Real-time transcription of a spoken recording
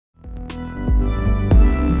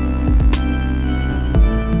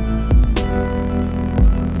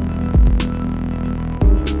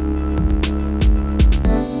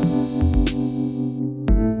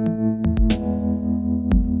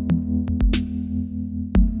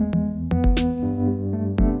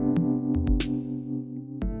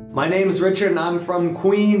My name is Richard and I'm from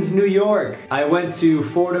Queens, New York. I went to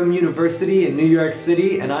Fordham University in New York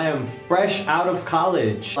City and I am fresh out of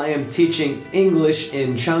college. I am teaching English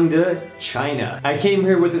in Changde, China. I came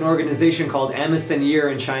here with an organization called Ameson Year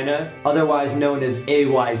in China, otherwise known as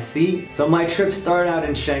AYC. So my trip started out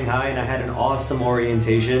in Shanghai and I had an awesome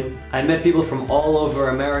orientation. I met people from all over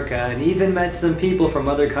America and even met some people from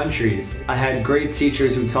other countries. I had great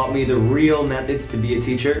teachers who taught me the real methods to be a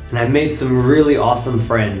teacher, and I made some really awesome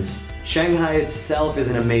friends. Shanghai itself is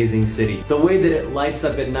an amazing city. The way that it lights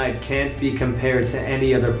up at night can't be compared to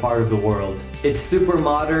any other part of the world. It's super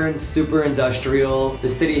modern, super industrial. The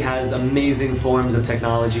city has amazing forms of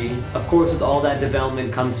technology. Of course, with all that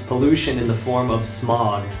development comes pollution in the form of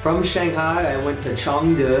smog. From Shanghai, I went to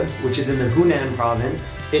Changde, which is in the Hunan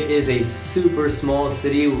province. It is a super small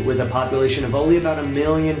city with a population of only about 1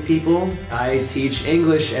 million people. I teach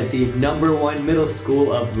English at the #1 middle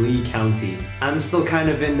school of Li County. I'm still kind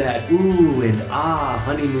of in that ooh and ah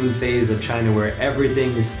honeymoon phase of China where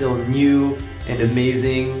everything is still new and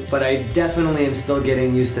amazing, but I definitely am still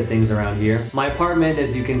getting used to things around here. My apartment,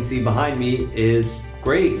 as you can see behind me, is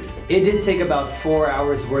great. It did take about 4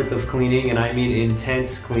 hours worth of cleaning, and I mean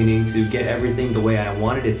intense cleaning, to get everything the way I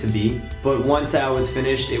wanted it to be. But once I was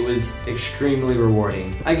finished, it was extremely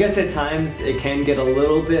rewarding. I guess at times it can get a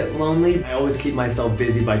little bit lonely. I always keep myself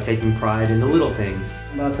busy by taking pride in the little things.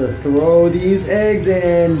 I'm about to throw these eggs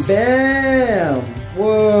in. Bam!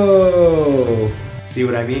 Whoa! See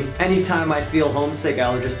what I mean? Anytime I feel homesick,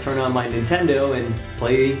 I'll just turn on my Nintendo and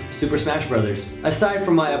play Super Smash Brothers. Aside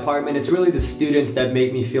from my apartment, it's really the students that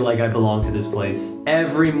make me feel like I belong to this place.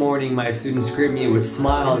 Every morning, my students greet me with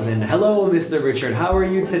smiles and, "Hello, Mr. Richard, how are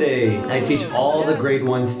you today?" I teach all the grade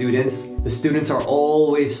 1 students. The students are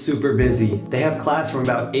always super busy. They have class from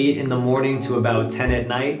about 8 in the morning to about 10 at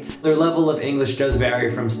night. Their level of English does vary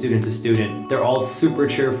from student to student. They're all super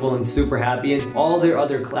cheerful and super happy, and all their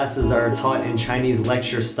other classes are taught in Chinese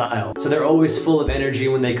lecture style. So they're always full of energy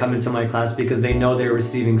when they come into my class because they know they're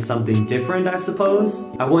receiving something different, I suppose.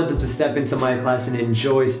 I want them to step into my class and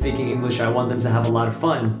enjoy speaking English. I want them to have a lot of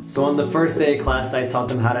fun. So on the first day of class, I taught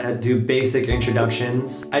them how to do basic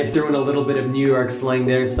introductions. I threw in a little bit of New York slang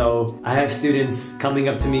there, so I have students coming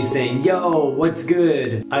up to me saying, "Yo, what's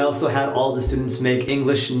good?" I also had all the students make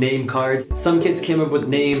English name cards. Some kids came up with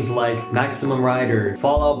names like Maximum Rider,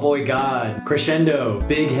 Fallout Boy God, Crescendo,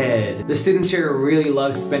 Big Head. The students here really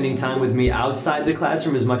love spending time with me outside the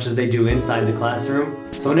classroom as much as they do inside the classroom.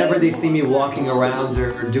 So whenever they see me walking around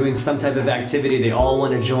or doing some type of activity, they all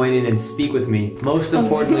want to join in and speak with me. Most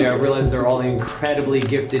importantly, I realize they're all incredibly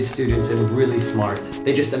gifted students and really smart.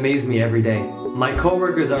 They just amaze me every day. My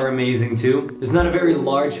coworkers are amazing too. There's not a very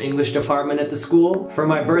large English department at the school. For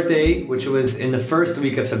my birthday, which was in the first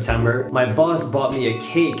week of September, my boss bought me a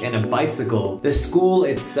cake and a bicycle. The school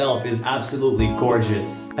itself is absolutely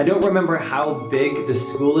gorgeous. I don't remember how big the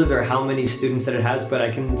school is or how many students that it has, but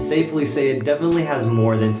I can safely say it definitely has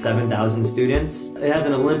more than 7,000 students. It has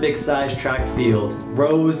an Olympic-sized track field,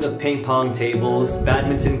 rows of ping pong tables,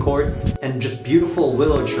 badminton courts, and just beautiful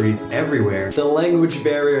willow trees everywhere. The language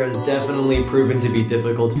barrier has definitely proven to be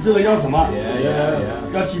difficult.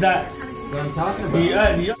 What I'm talking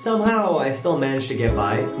about. Somehow, I still managed to get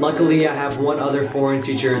by. Luckily, I have one other foreign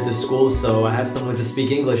teacher at the school, so I have someone to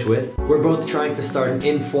speak English with. We're both trying to start an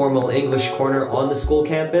informal English corner on the school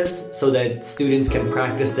campus so that students can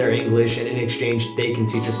practice their English, and in exchange, they can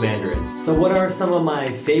teach us Mandarin. So what are some of my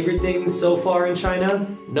favorite things so far in China?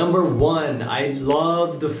 #1, I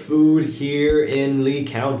love the food here in Li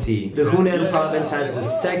County. The Hunan province has the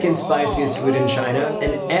 2nd spiciest food in China,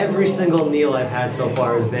 and every single meal I've had so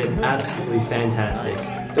far has been absolutely fantastic.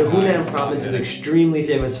 The Hunan province is extremely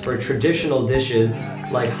famous for traditional dishes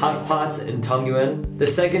like hot pots and tongyuan. The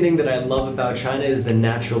second thing that I love about China is the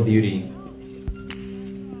natural beauty.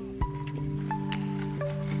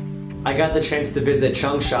 I got the chance to visit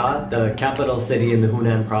Changsha, the capital city in the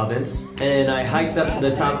Hunan province, and I hiked up to the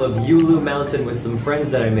top of Yulu Mountain with some friends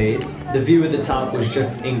that I made. The view at the top was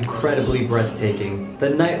just incredibly breathtaking. The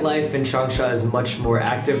nightlife in Changsha is much more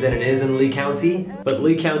active than it is in Li County, but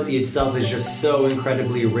Li County itself is just so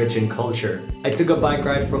incredibly rich in culture. I took a bike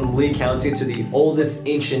ride from Li County to the oldest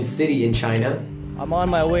ancient city in China. I'm on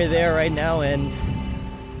my way there right now, and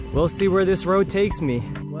we'll see where this road takes me.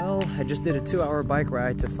 Well, I just did a 2-hour bike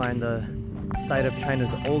ride to find the site of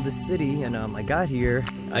China's oldest city, and I got here.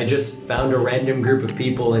 I just found a random group of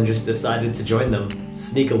people and just decided to join them.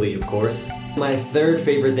 Sneakily, of course. My third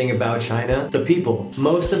favorite thing about China, the people.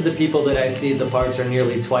 Most of the people that I see at the parks are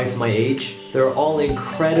nearly twice my age. They're all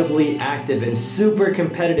incredibly active and super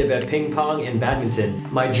competitive at ping pong and badminton.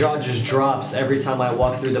 My jaw just drops every time I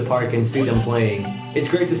walk through the park and see them playing. It's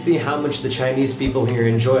great to see how much the Chinese people here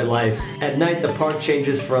enjoy life. At night, the park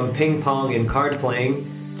changes from ping pong and card playing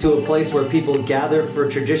to a place where people gather for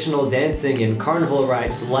traditional dancing and carnival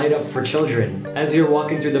rides light up for children. As you're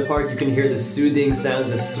walking through the park, you can hear the soothing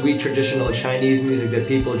sounds of sweet traditional Chinese music that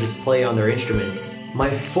people just play on their instruments. My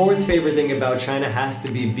fourth favorite thing about China has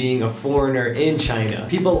to be being a foreigner in China.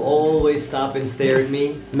 People always stop and stare at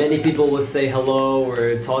me. Many people will say hello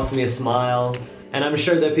or toss me a smile. And I'm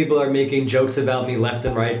sure that people are making jokes about me left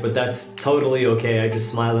and right, but that's totally okay. I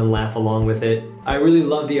just smile and laugh along with it. I really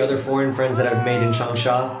love the other foreign friends that I've made in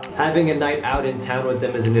Changsha. Having a night out in town with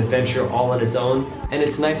them is an adventure all on its own, and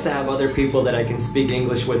it's nice to have other people that I can speak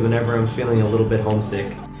English with whenever I'm feeling a little bit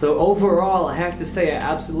homesick. So overall, I have to say I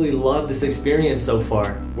absolutely love this experience so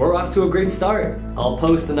far. We're off to a great start. I'll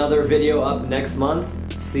post another video up next month.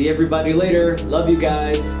 See everybody later. Love you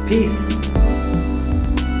guys. Peace.